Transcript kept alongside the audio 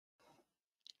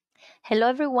Hello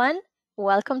everyone,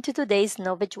 welcome to today's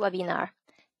Knowledge webinar.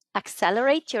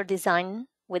 Accelerate your design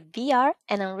with VR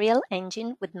and Unreal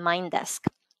Engine with Mindesk.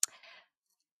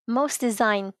 Most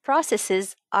design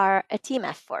processes are a team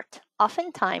effort.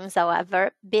 Oftentimes,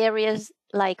 however, barriers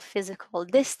like physical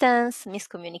distance,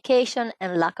 miscommunication,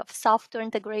 and lack of software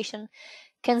integration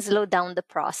can slow down the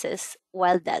process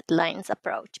while deadlines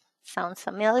approach. Sounds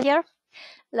familiar?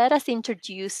 Let us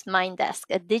introduce Mindesk,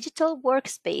 a digital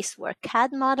workspace where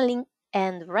CAD modeling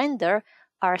and render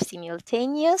are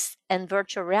simultaneous and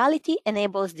virtual reality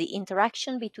enables the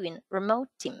interaction between remote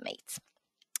teammates.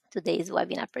 Today's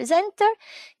webinar presenter,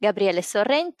 Gabriele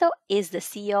Sorrento, is the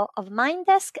CEO of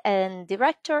Mindesk and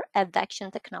director at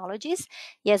Vection Technologies.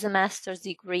 He has a master's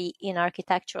degree in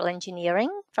architectural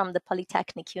engineering from the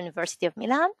Polytechnic University of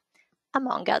Milan,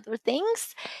 among other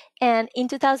things. And in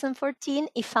 2014,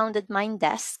 he founded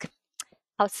Mindesk.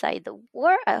 Outside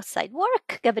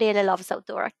work, Gabriele loves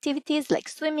outdoor activities like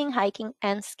swimming, hiking,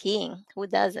 and skiing. Who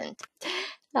doesn't?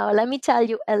 Now, let me tell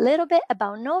you a little bit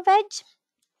about Knowledge.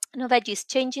 Knowledge is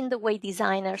changing the way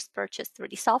designers purchase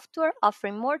 3D software,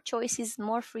 offering more choices,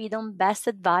 more freedom, best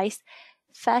advice,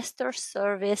 faster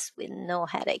service with no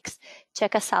headaches.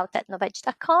 Check us out at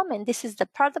knowledge.com, and this is the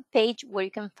product page where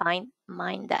you can find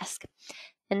Mindesk.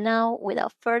 And now,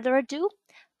 without further ado,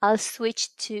 I'll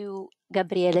switch to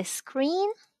Gabriele's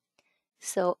screen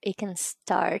so it can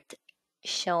start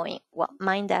showing what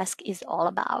Mindesk is all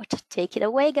about. Take it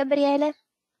away, Gabriele.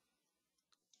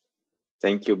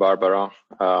 Thank you, Barbara.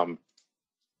 Can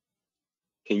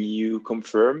you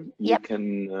confirm you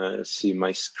can see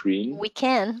my screen? We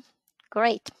can.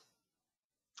 Great.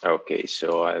 Okay,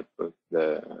 so I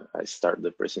start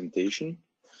the presentation.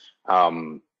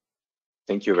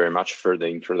 Thank you very much for the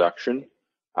introduction.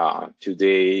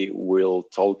 Today we'll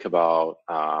talk about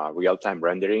real-time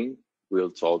rendering.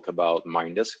 We'll talk about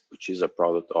Mindesk, which is a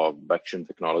product of Vection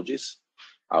Technologies.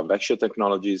 Vection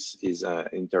Technologies is an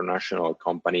international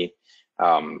company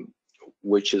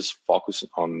which is focused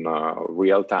on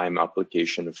real-time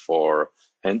application for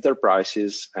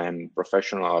enterprises and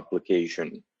professional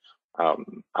application.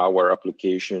 Our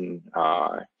application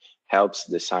helps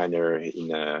designer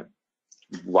in a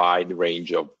wide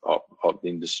range of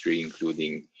industry,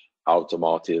 including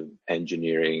automotive,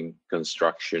 engineering,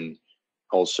 construction,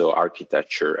 also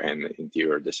architecture and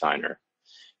interior designer.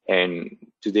 And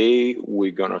today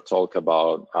we're going to talk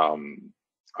about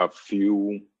a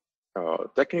few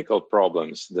technical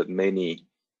problems that many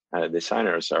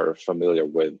designers are familiar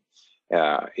with,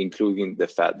 including the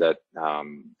fact that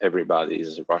everybody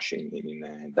is rushing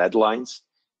in deadlines,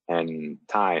 and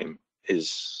time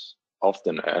is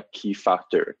often a key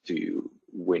factor to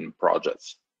win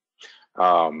projects.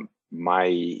 My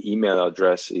email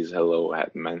address is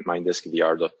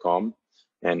hello@mindeskvr.com,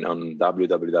 and on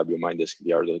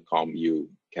www.mindeskvr.com you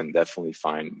can definitely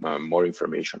find more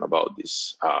information about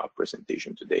this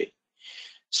presentation today.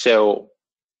 So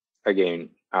again,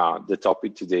 the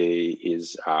topic today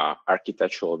is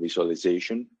architectural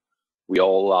visualization. We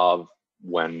all love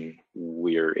when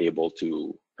we're able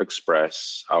to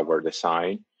express our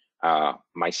design.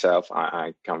 Myself,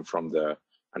 I come from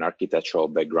an architectural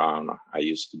background. I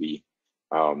used to be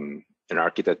an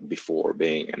architect before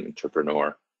being an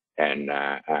entrepreneur and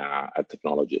a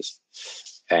technologist.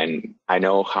 And I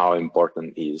know how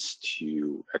important it is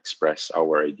to express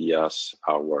our ideas,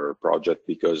 our project,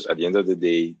 because at the end of the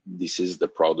day, this is the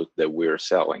product that we're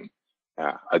selling,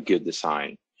 a good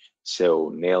design. So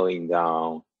nailing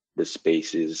down the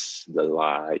spaces, the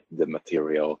light, the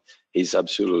material is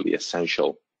absolutely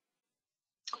essential.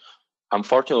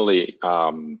 Unfortunately,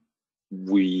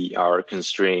 we are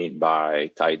constrained by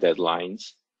tight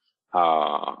deadlines,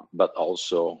 but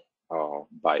also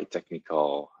by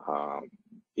technical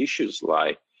issues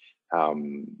like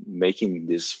making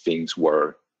these things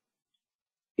work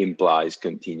implies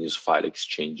continuous file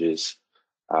exchanges,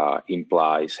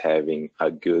 implies having a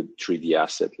good 3D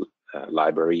asset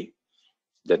library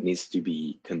that needs to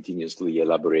be continuously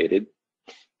elaborated.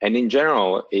 And in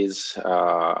general, is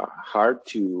hard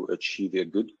to achieve a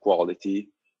good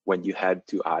quality when you had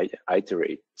to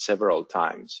iterate several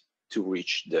times to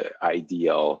reach the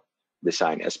ideal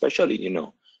design, especially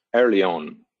early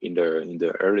on in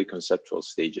the early conceptual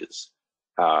stages.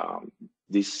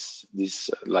 This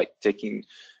like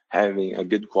having a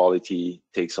good quality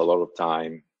takes a lot of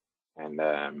time, and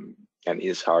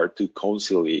it's hard to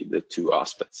conciliate the two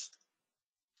aspects.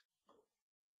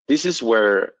 This is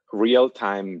where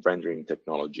real-time rendering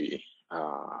technology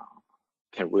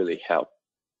can really help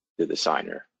the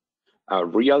designer.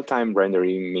 Real-time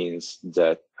rendering means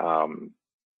that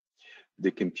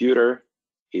the computer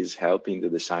is helping the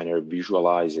designer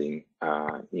visualizing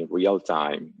in real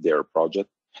time their project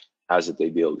as they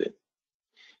build it.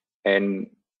 And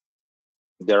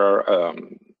there are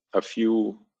a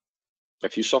few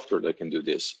software that can do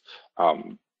this.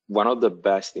 One of the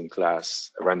best in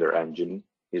class render engine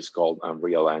is called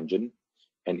Unreal Engine,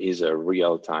 and is a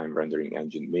real-time rendering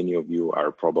engine. Many of you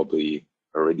are probably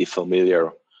already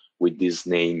familiar with this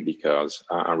name because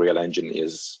Unreal Engine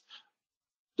is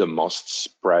the most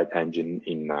spread engine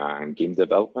in game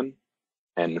development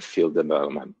and field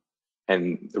development.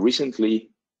 And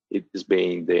recently, it is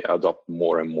being adopted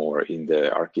more and more in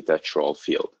the architectural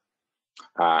field.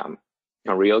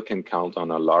 Unreal can count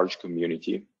on a large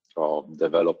community of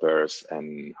developers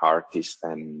and artists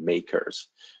and makers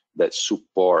that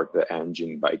support the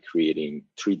engine by creating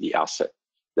 3D assets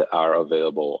that are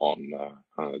available on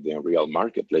the Unreal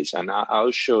marketplace. And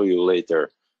I'll show you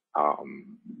later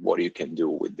what you can do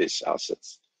with these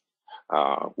assets,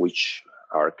 which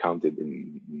are counted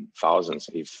in thousands,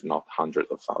 if not hundreds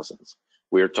of thousands.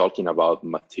 We're talking about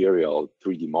material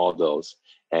 3D models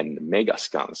and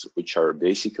megascans, which are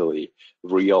basically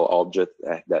real object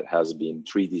that has been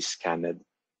 3D scanned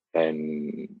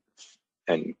and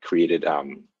created a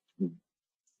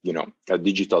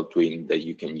digital twin that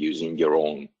you can use in your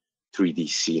own 3D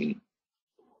scene.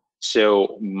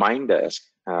 So Mindesk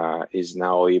is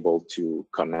now able to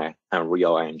connect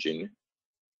Unreal Engine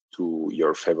to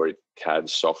your favorite CAD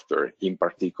software, in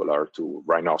particular to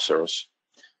Rhinoceros,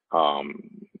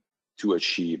 to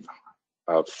achieve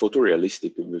a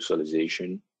photorealistic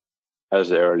visualization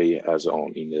as early as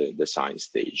in the design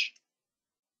stage.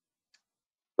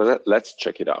 But let's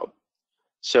check it out.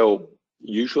 So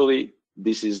usually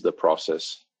this is the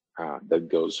process that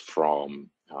goes from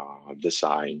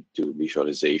design to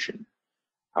visualization.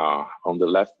 On the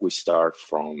left, we start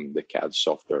from the CAD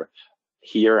software.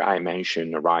 Here I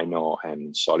mention Rhino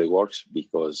and SolidWorks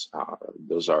because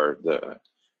those are the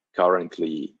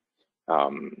currently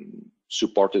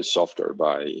supported software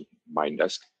by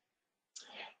Mindesk.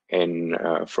 And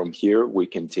from here, we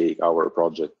can take our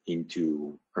project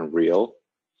into Unreal.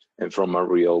 And from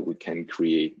Unreal, we can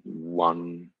create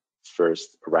one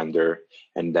first render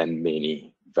and then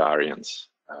many variants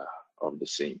of the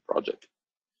same project.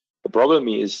 The problem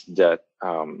is that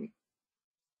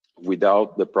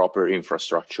without the proper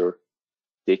infrastructure,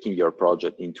 taking your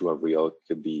project into Unreal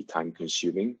could be time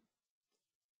consuming.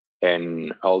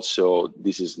 And also,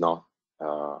 this is not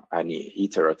any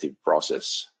iterative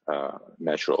process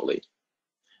naturally.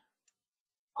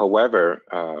 However,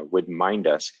 with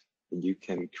Mindesk, you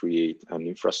can create an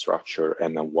infrastructure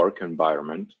and a work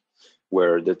environment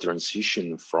where the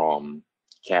transition from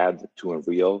CAD to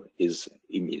Unreal is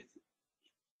immediate,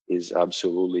 is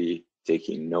absolutely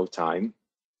taking no time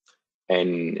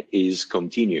and is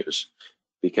continuous,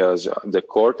 because the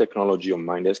core technology of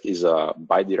Mindesk is a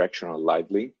bidirectional live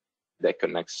link that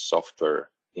connects software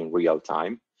in real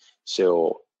time.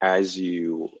 So as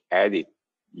you edit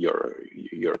your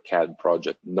CAD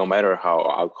project, no matter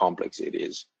how complex it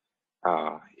is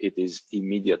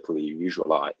immediately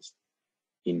visualized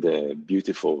in the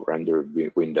beautiful render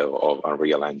window of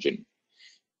Unreal Engine.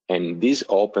 And this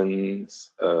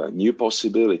opens new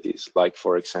possibilities, like,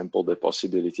 for example, the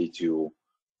possibility to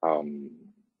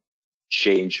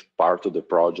change part of the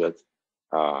project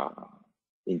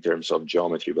in terms of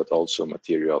geometry, but also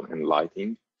material and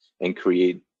lighting, and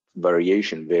create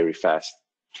variation very fast.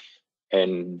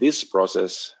 And this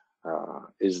process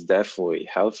is definitely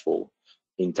helpful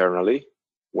internally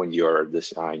when you're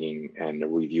designing and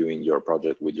reviewing your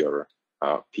project with your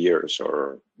peers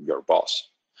or your boss,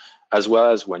 as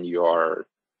well as when you are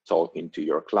talking to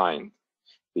your client,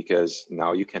 because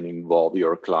now you can involve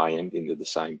your client in the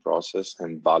design process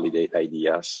and validate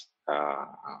ideas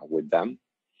with them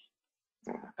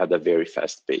at a very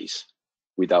fast pace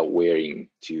without waiting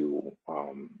to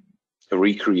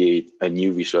recreate a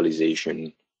new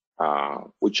visualization,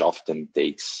 which often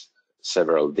takes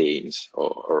several days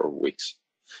or weeks.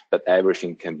 But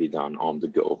everything can be done on the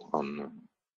go, on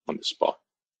the spot.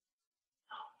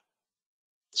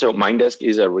 So Mindesk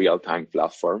is a real-time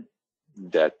platform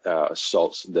that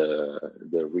solves the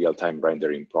real-time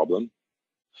rendering problem,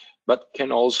 but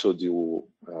can also do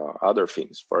other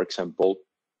things. For example,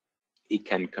 it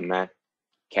can connect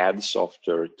CAD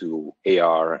software to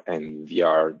AR and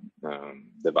VR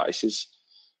devices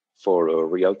for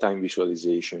real-time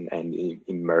visualization and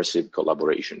immersive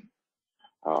collaboration.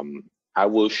 I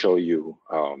will show you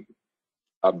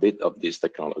a bit of this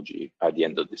technology at the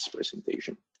end of this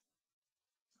presentation.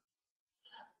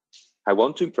 I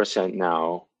want to present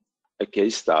now a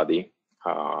case study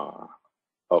of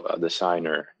a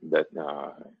designer that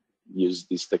use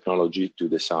this technology to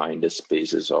design the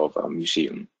spaces of a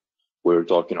museum. We're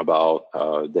talking about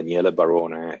Daniele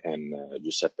Barone and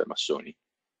Giuseppe Massoni.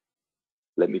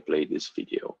 Let me play this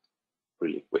video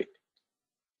really quick.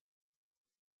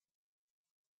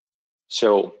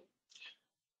 So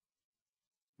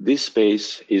this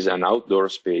space is an outdoor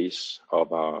space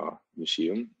of a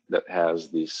museum that has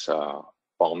this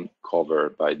palm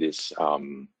covered by this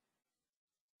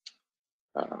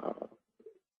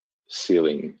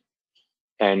ceiling.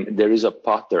 And there is a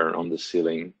pattern on the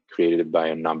ceiling created by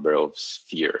a number of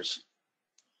spheres.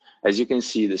 As you can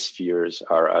see, the spheres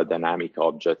are a dynamic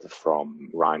object from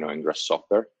Rhino and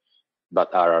Grasshopper,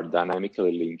 but are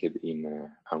dynamically linked in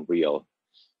Unreal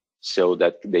so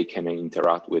that they can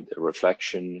interact with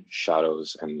reflection,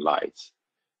 shadows, and lights.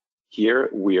 Here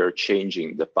we are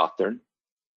changing the pattern.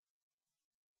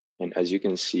 And as you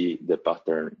can see, the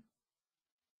pattern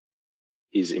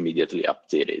is immediately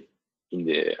updated in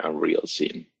the Unreal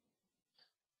scene.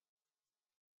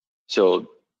 So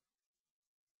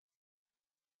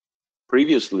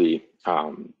previously,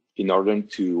 in order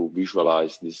to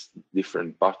visualize these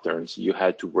different patterns, you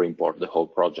had to re-import the whole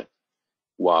project.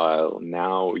 While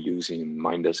now using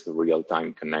Mindesk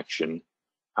real-time connection,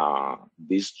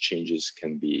 these changes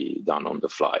can be done on the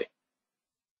fly.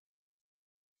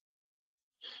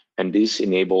 And this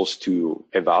enables to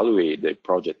evaluate the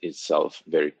project itself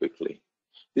very quickly.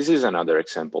 This is another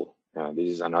example. This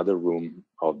is another room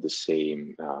of the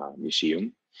same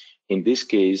museum. In this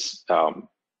case,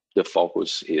 the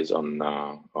focus is on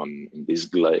this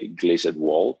glazed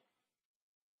wall,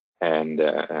 and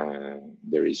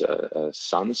there is a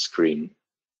sunscreen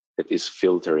that is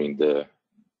filtering the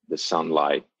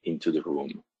sunlight into the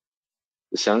room.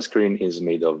 The sunscreen is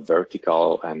made of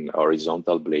vertical and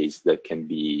horizontal blades that can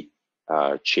be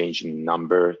changed in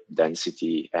number,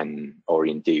 density, and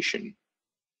orientation.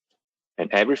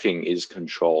 And everything is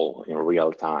controlled in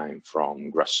real time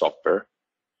from Grasshopper,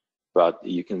 but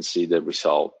you can see the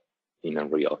result in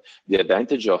Unreal. The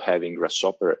advantage of having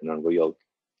Grasshopper and Unreal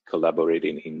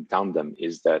collaborating in tandem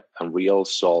is that Unreal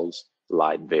solves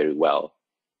light very well.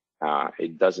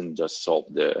 It doesn't just solve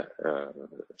the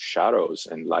shadows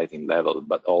and lighting level,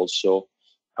 but also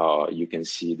you can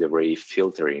see the ray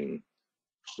filtering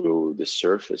through the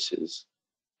surfaces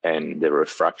and the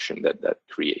refraction that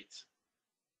creates.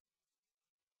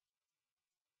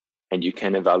 And you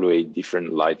can evaluate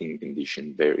different lighting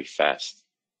conditions very fast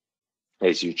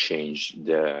as you change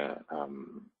the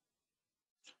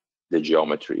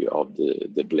geometry of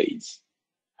the blades.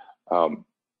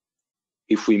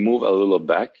 If we move a little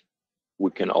back,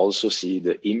 we can also see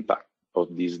the impact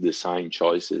of these design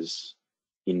choices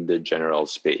in the general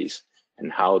space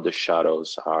and how the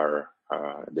shadows are,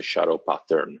 the shadow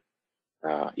pattern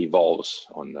evolves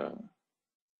on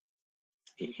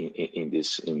in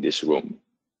this room.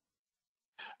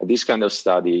 This kind of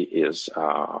study is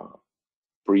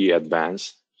pretty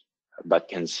advanced, but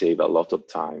can save a lot of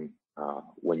time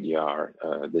when you are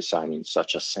designing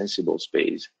such a sensible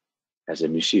space as a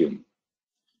museum.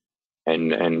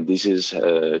 And this is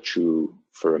true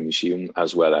for a museum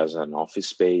as well as an office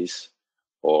space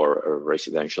or a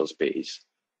residential space.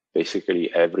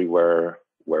 Basically everywhere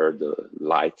where the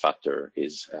light factor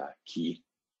is key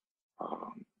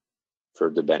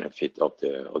for the benefit of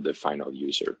the final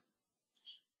user.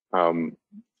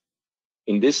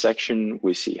 In this section,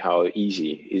 we see how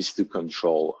easy it is to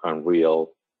control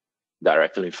Unreal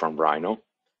directly from Rhino.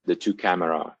 The two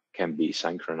cameras can be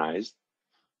synchronized,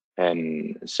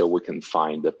 and so we can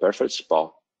find the perfect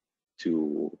spot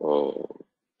to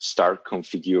start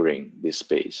configuring this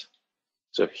space.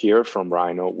 So here from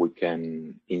Rhino, we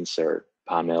can insert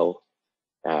panel,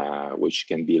 which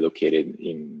can be located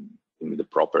in the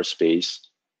proper space,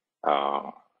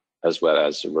 as well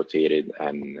as rotated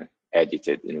and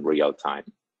edited in real time.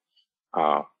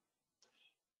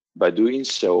 By doing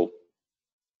so,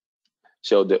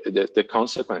 the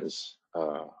consequence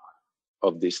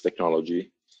of this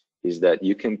technology is that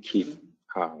you can keep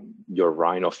your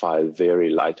Rhino file very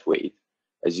lightweight.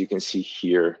 As you can see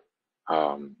here,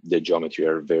 the geometry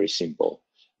are very simple,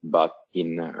 but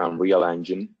in Unreal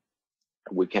Engine,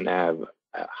 we can have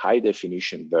a high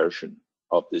definition version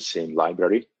of the same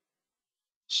library.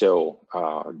 So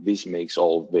this makes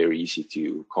all very easy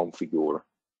to configure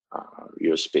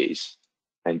your space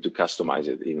and to customize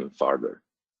it even further.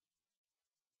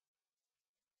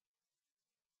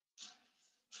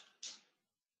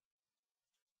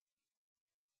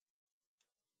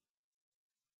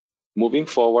 Moving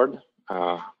forward,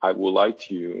 I would like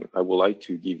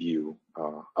to give you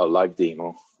a live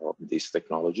demo of this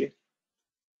technology.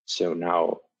 So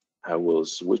now I will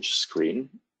switch screen.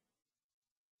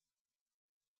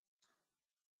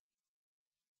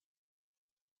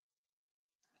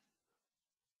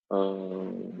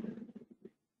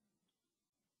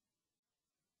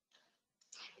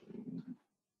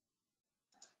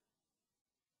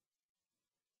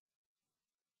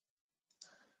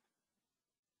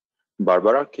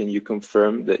 Barbara, can you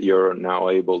confirm that you're now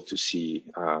able to see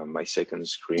my second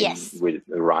screen Yes. with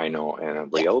Rhino and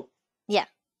Unreal? Yeah.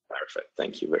 Perfect.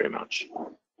 Thank you very much.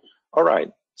 All right.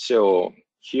 So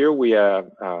here we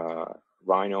have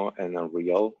Rhino and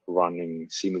Unreal running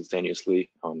simultaneously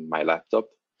on my laptop.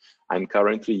 I'm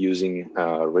currently using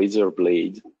Razer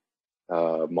Blade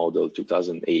model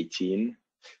 2018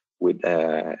 with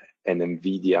an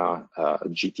NVIDIA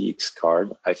GTX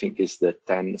card. I think it's the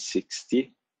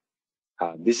 1060.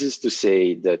 This is to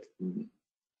say that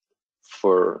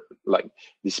for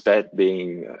despite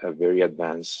being a very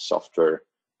advanced software,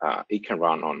 it can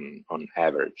run on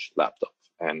average laptop,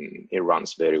 and it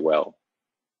runs very well.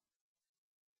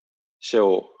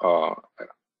 So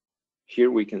here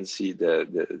we can see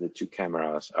the two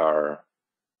cameras are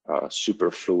super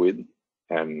fluid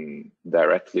and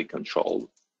directly controlled.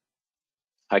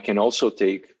 I can also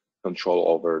take control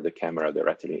over the camera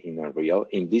directly in Unreal.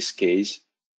 In this case,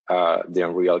 the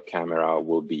Unreal camera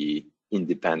will be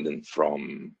independent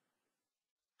from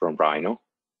Rhino.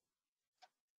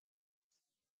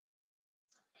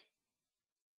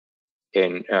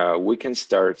 And we can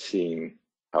start seeing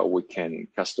how we can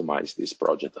customize this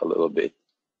project a little bit.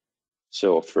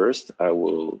 So first, I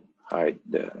will hide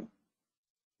the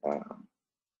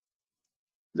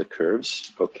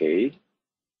curves. Okay.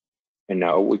 And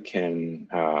now we can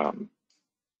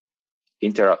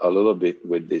interact a little bit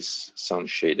with these sun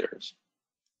shaders.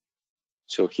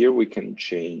 So here we can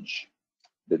change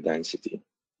the density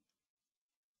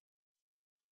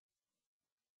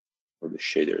of the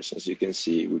shaders. As you can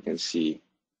see, we can see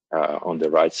on the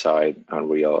right side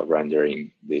Unreal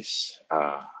rendering this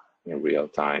in real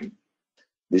time.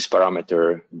 This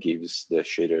parameter gives the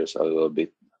shaders a little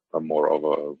bit more of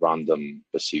a random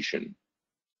position.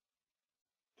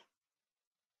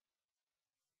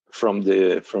 From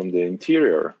the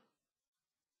interior,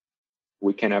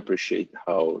 we can appreciate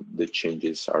how the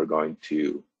changes are going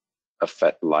to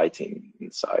affect lighting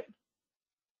inside.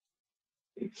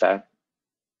 In fact,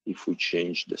 if we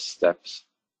change the steps,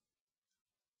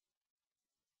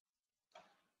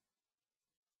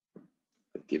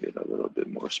 give it a little bit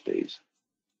more space.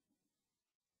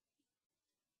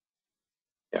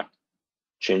 Yeah,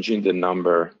 changing the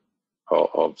number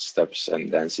of steps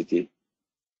and density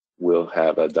will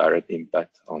have a direct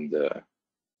impact on the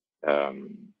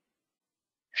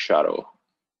shadow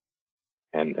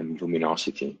and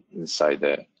luminosity inside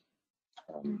the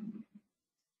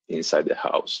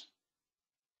house.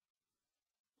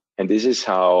 And this is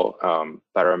how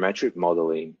parametric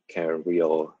modeling can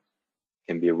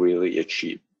be really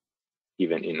achieved,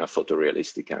 even in a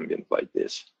photorealistic ambient like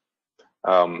this.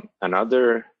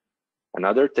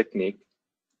 Another technique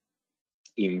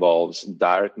involves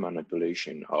direct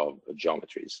manipulation of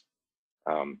geometries.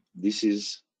 This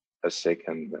is a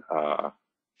second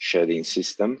shading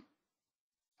system.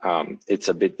 It's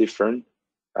a bit different.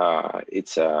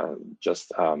 It's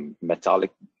just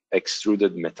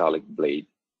extruded metallic blade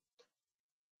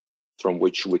from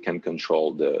which we can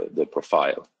control the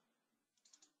profile.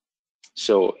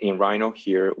 So in Rhino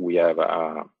here, we have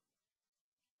a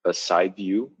side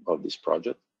view of this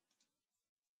project.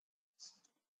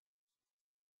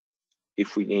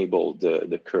 If we enable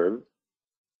the curve,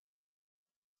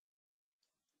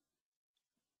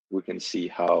 we can see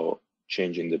how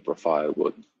changing the profile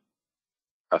would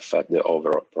affect the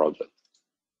overall project.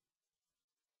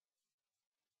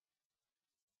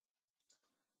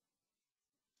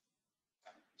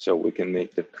 So we can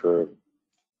make the curve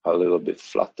a little bit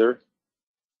flatter,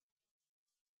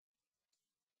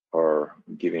 or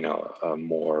giving a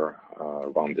more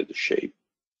rounded shape.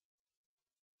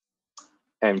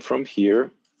 And from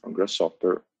here, from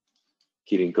Grasshopper,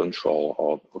 keeping control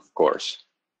of course,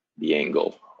 the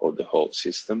angle of the whole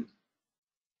system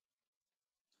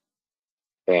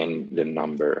and the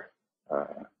number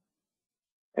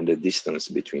and the distance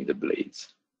between the blades.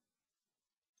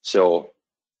 So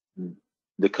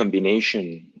the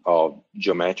combination of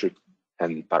geometric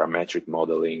and parametric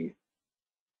modeling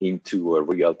into a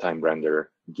real-time render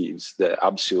gives the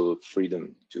absolute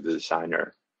freedom to the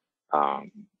designer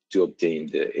to obtain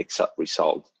the exact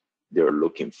result they're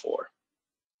looking for.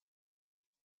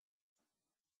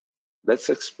 Let's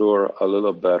explore a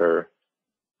little better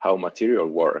how material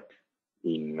work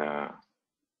in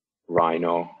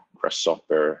Rhino,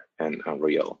 Grasshopper, and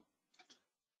Unreal.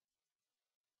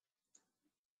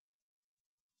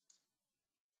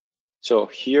 So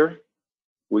here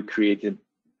we created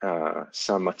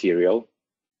some material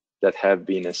that have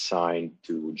been assigned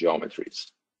to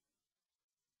geometries.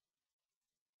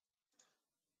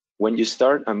 When you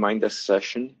start a Mindesk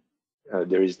session,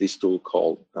 there is this tool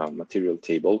called material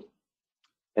table.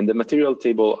 And the material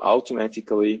table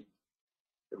automatically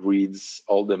reads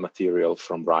all the material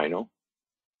from Rhino.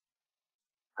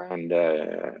 And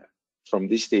from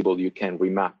this table, you can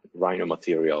remap Rhino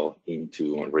material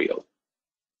into Unreal.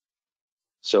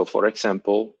 So for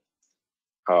example,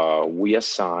 we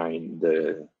assign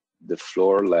the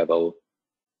floor level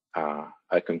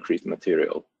a concrete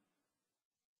material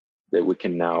that we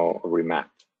can now remap.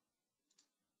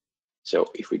 So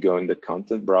if we go in the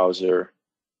content browser,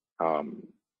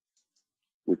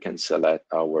 we can select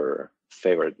our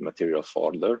favorite material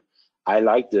folder. I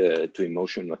like the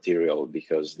Twinmotion material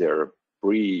because they're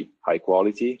pretty high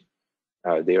quality.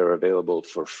 They are available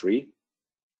for free,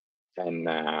 and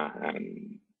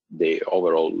they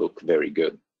overall look very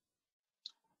good.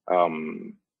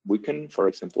 We can, for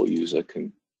example, use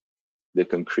the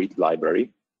concrete library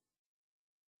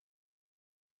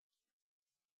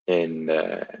and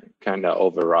kind of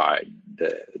override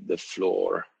the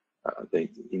floor, the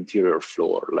interior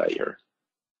floor layer.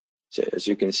 So as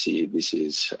you can see, this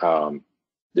is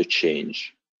the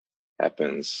change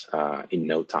happens in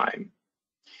no time.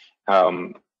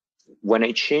 When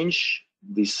I change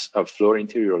this floor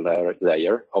interior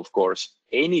layer, of course,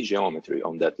 any geometry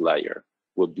on that layer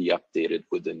will be updated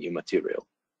with the new material.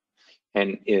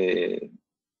 And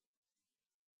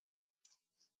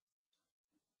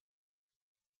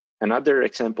another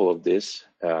example of this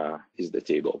is the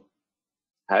table.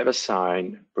 I have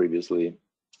assigned previously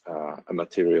a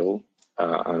material,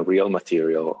 a real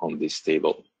material on this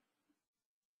table.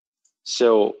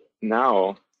 So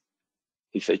now,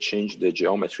 if I change the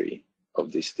geometry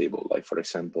of this table, like for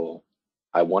example,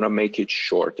 I want to make it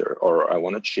shorter, or I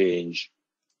want to change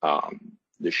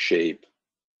the shape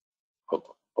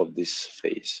of this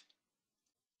face.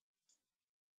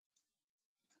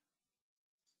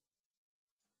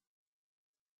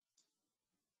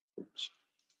 Oops.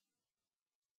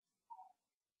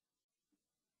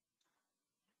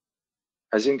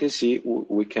 As you can see,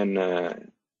 we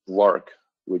can work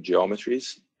with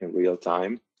geometries in real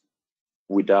time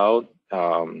without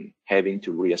having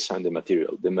to reassign the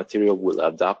material. The material will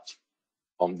adapt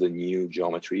on the new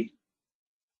geometry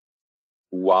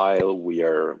while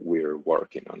we're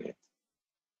working on it.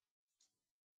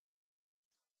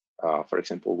 For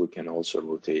example, we can also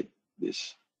rotate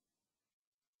this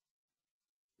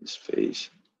face.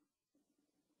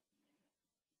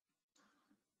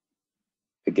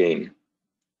 Again,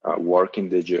 working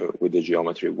with the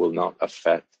geometry will not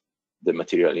affect the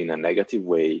material in a negative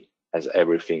way, as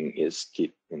everything is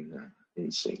kept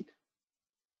in sync.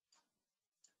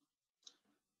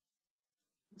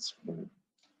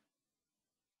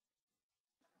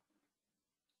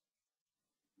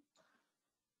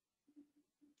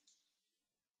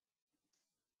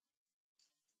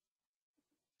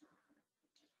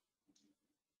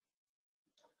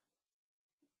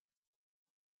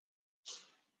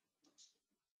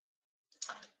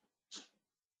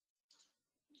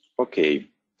 Okay,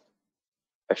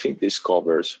 I think this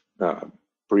covers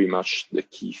pretty much the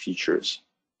key features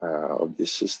of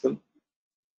this system.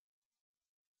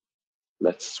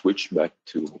 Let's switch back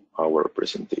to our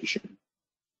presentation.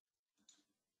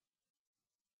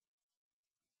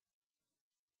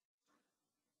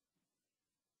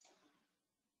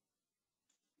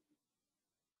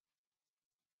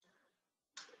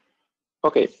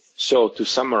 Okay, so to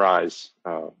summarize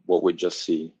what we just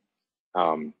see,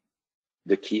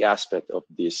 the key aspect of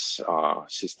this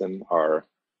system are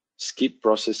skip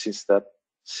processing step,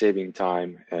 saving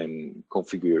time, and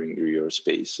configuring your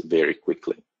space very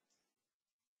quickly.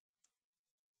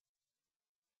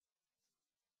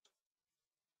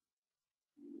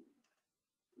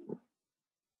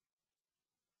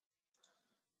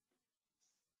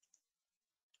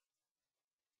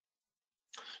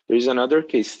 There is another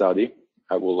case study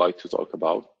I would like to talk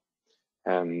about,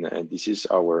 and this is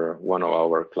one of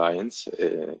our clients.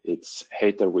 It's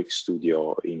Haterwick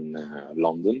Studio in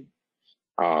London.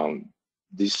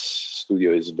 This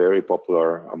studio is very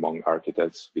popular among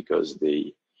architects because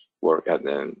they work at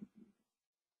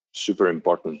super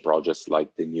important projects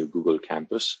like the new Google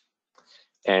campus.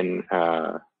 And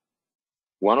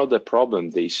one of the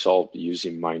problems they solved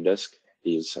using Mindesk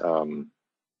is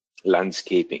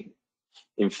landscaping.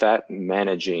 In fact,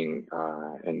 managing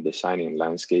and designing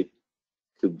landscape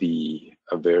could be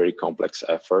a very complex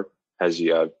effort, as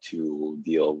you have to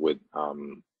deal with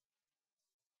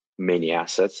many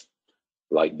assets,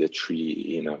 like the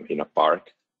tree in a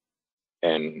park,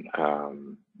 and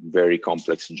very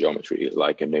complex geometry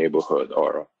like a neighborhood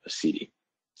or a city.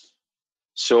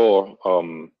 So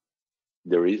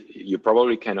you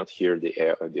probably cannot hear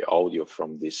the audio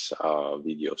from this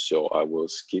video, so I will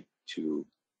skip to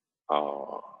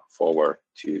forward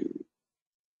to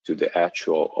the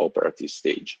actual operative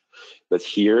stage. But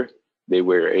here they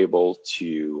were able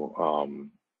to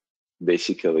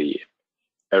basically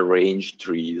arrange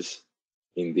trees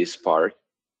in this park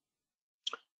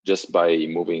just by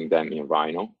moving them in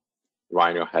Rhino.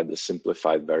 Rhino had the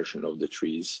simplified version of the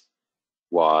trees,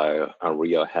 while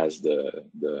Unreal has the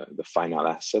final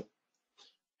asset.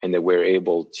 And they were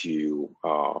able to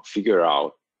figure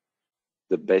out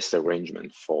the best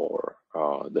arrangement for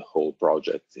the whole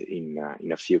project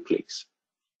in a few clicks.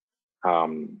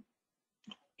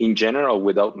 In general,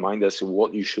 without Mindesk,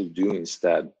 what you should do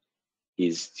instead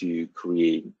is to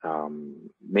create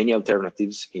many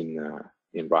alternatives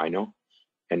in Rhino,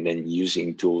 and then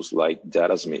using tools like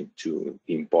Datasmith to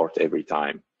import every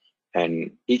time.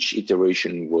 And each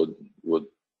iteration would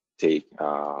take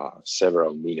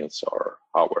several minutes or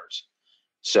hours.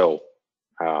 So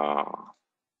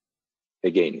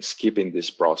again, skipping this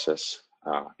process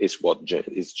is what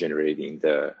is generating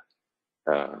the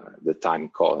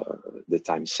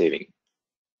time saving.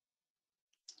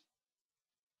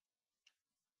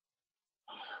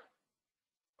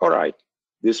 All right,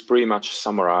 this pretty much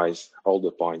summarized all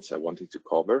the points I wanted to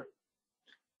cover.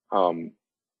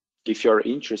 If you're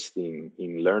interested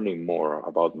in learning more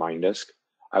about Mindesk,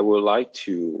 I would like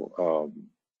to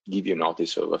give you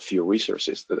notice of a few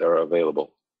resources that are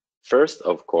available. First,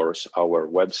 of course, our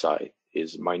website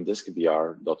is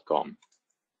mindeskvr.com.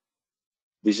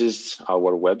 This is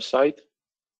our website,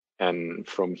 and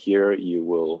from here you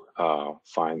will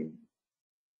find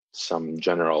some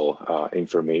general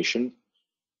information.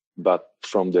 But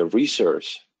from the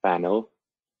resource panel,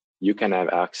 you can have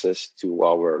access to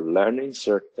our Learning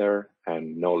Center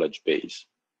and knowledge base.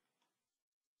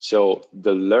 So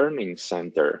the Learning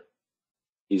Center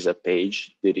is a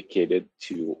page dedicated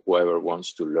to whoever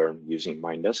wants to learn using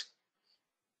Mindesk.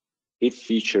 It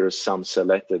features some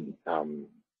selected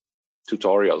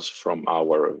tutorials from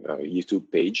our YouTube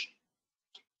page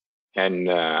and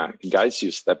guides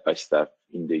you step by step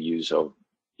in the use of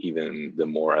even the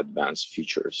more advanced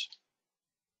features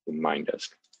in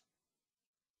Mindesk.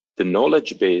 The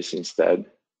knowledge base instead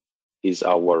is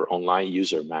our online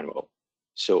user manual.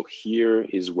 So here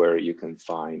is where you can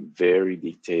find very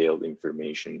detailed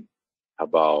information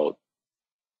about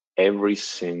every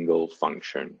single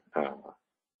function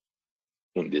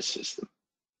in this system.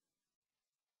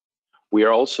 We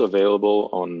are also available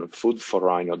on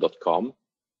foodforrhino.com.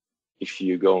 If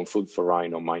you go on Food for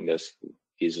Rhino, Mindesk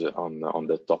is on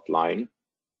the top line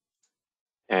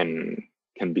and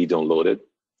can be downloaded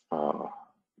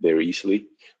very easily.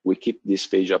 We keep this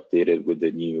page updated with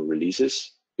the new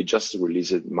releases. We just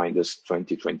released Mindesk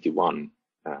 2021,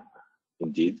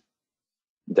 indeed.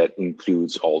 That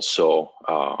includes also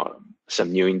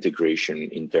some new integration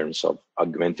in terms of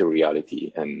augmented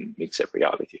reality and mixed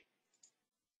reality.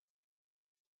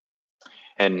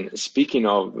 And speaking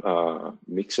of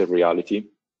mixed reality,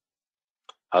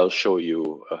 I'll show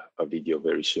you a video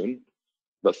very soon.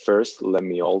 But first, let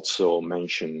me also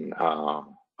mention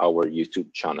our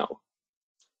YouTube channel.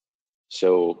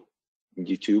 So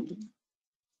YouTube,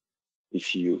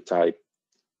 if you type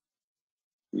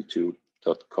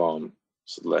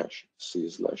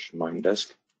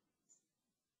youtube.com/c/Mindesk,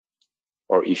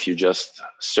 or if you just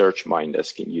search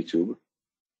Mindesk in YouTube,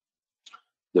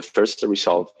 the first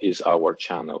result is our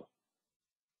channel.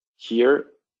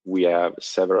 Here we have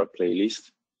several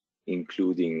playlists,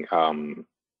 including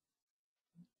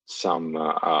some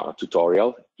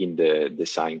tutorial in the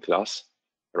design class,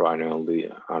 running on the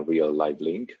Unreal Live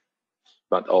Link,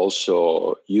 but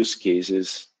also use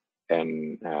cases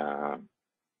and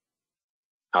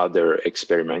other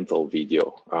experimental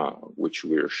video, which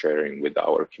we're sharing with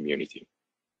our community.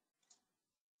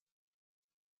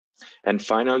 And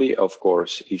finally, of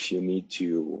course, if you need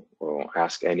to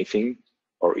ask anything,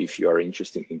 or if you are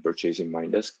interested in purchasing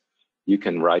Mindesk, you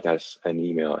can write us an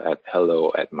email at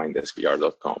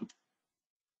hello@mindeskvr.com.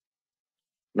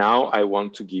 Now I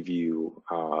want to give you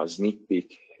a sneak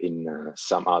peek in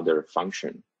some other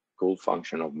cool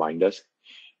function of Mindesk,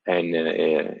 and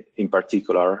in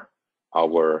particular,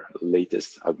 our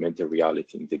latest augmented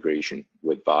reality integration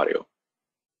with Vario.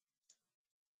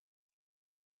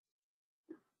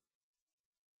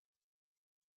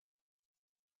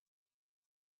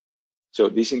 So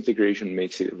this integration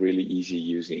makes it really easy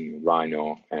using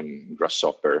Rhino and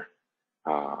Grasshopper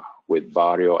with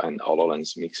Vario and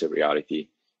HoloLens mixed reality.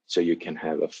 so you can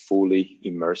have a fully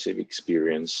immersive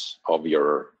experience of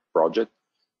your project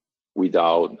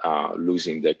without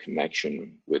losing the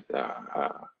connection with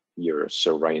your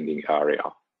surrounding area,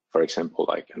 for example,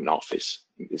 like an office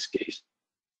in this case.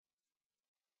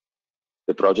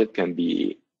 The project can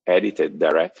be edited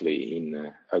directly in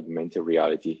augmented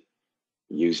reality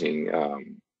using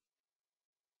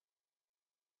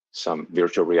some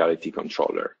virtual reality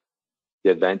controller.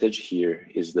 The advantage here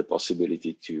is the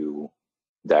possibility to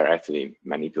directly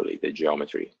manipulate the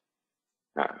geometry,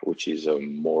 which is a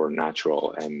more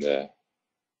natural and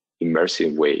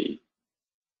immersive way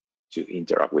to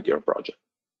interact with your project.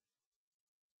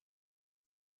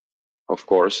 Of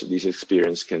course, this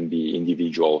experience can be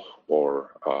individual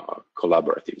or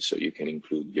collaborative, so you can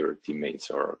include your teammates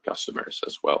or customers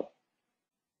as well.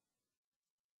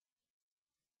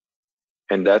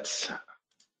 And that's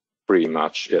pretty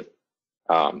much it.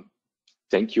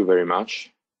 Thank you very much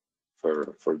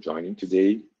for joining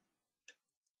today.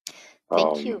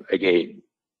 Thank you. Again,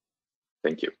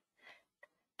 thank you.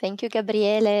 Thank you,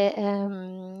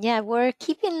 Gabriele. Yeah, we're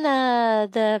keeping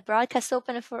the broadcast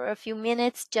open for a few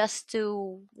minutes just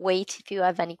to wait if you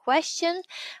have any question.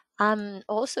 I'm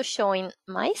also showing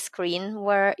my screen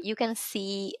where you can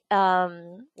see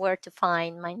where to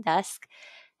find Mindesk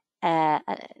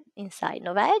inside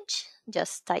Novage.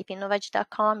 Just type in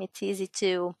novage.com. It's easy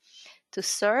to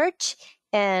search.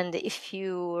 And if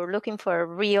you're looking for a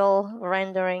real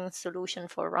rendering solution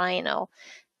for Rhino,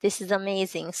 this is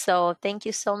amazing. So thank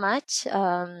you so much,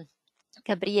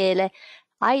 Gabriele.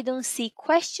 I don't see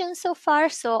questions so far,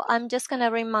 so I'm just going to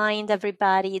remind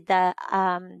everybody that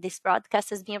this broadcast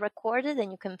has been recorded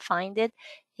and you can find it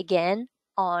again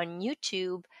on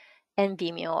YouTube and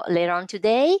Vimeo later on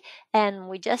today. And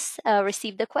we just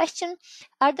received a question.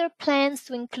 Are there plans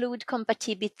to include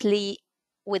compatibility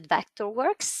with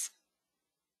Vectorworks?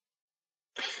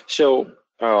 So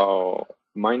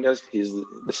Mindesk is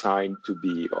designed to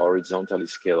be horizontally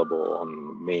scalable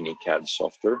on many CAD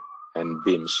software and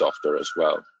BIM software as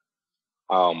well.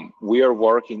 We are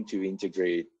working to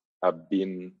integrate a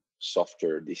BIM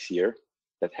software this year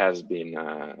that hasn't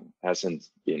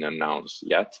been announced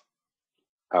yet.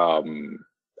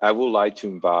 I would like to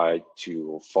invite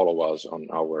to follow us on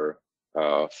our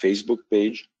Facebook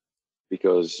page,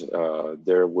 because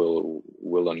there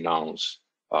will announce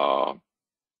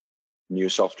new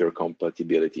software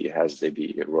compatibility as they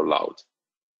be rolled out.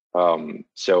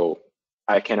 So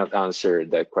I cannot answer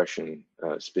that question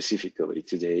specifically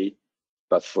today,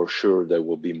 but for sure there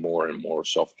will be more and more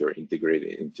software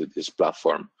integrated into this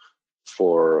platform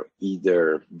for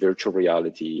either virtual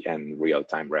reality and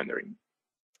real-time rendering.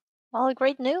 Well,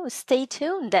 great news. Stay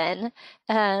tuned then.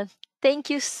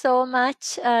 Thank you so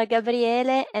much,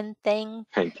 Gabriele, and thank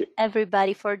Thank you.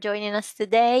 everybody for joining us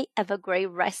today. Have a great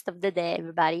rest of the day,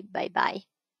 everybody. Bye-bye.